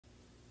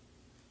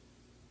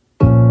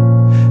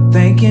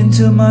Thinking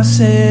to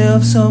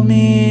myself so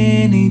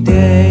many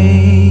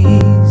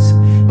days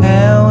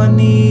how I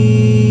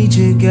need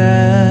you,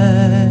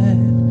 God.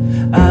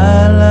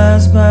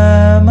 Allah's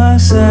by my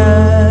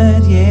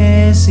side,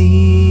 yes,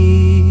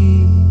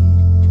 He.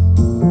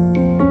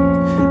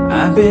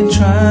 I've been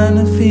trying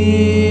to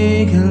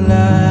figure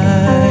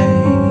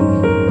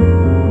life,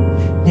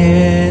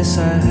 yes,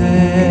 I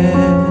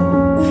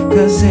have.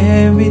 'Cause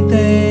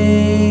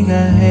everything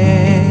I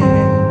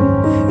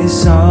had,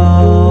 it's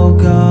all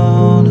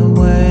gone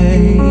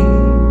away.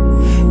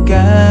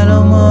 God,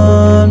 I'm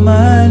on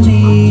my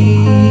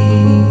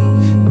knees.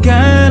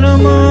 God,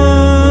 I'm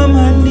on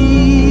my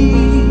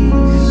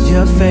knees.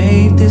 Your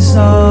faith is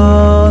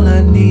all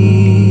I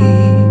need.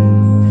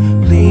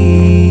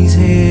 Please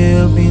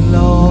help me,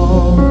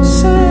 Lord.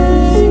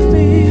 Save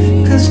me,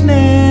 'cause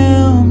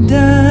now I'm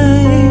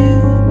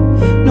dying.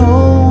 No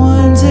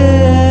one's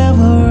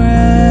ever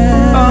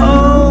right.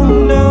 Oh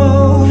no,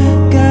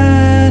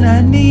 God, I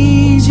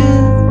need you.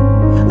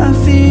 I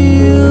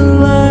feel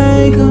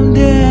like I'm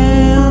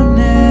down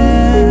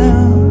now.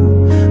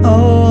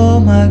 Oh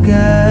my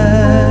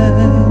God,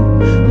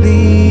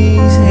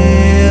 please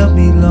help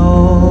me,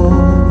 Lord.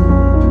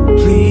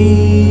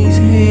 Please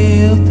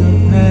help the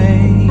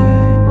pain,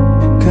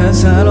 'cause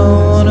I don't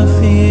wanna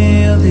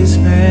feel this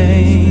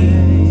pain.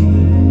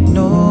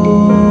 No,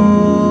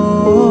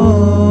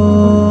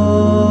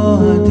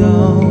 I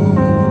don't.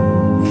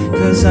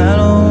 'Cause I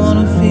don't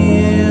wanna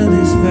feel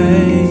this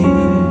pain.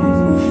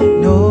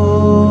 No,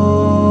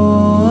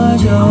 I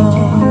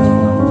don't.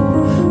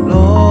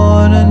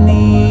 Lord, I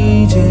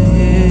need your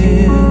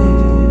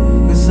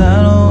help, 'cause I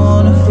don't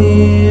wanna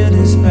feel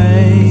this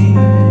pain.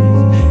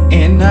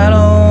 And I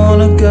don't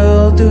wanna go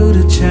through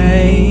the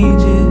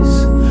changes.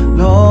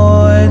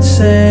 Lord,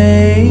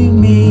 save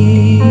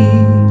me.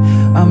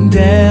 I'm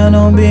down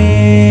on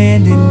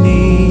bending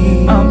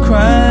knee. I'm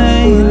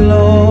crying,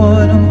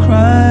 Lord, I'm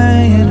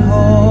crying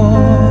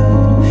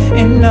hard.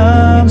 And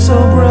I'm so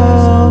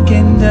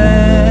broken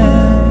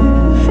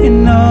down, and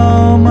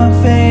all my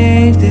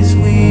faith is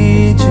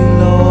with you,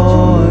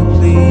 Lord.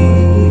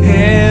 Please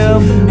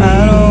help me. I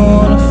don't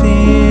wanna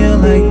feel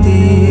like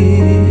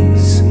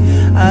this.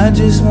 I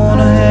just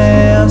wanna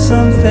have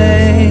some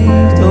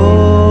faith.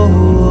 Oh,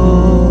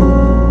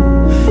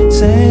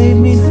 save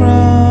me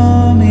from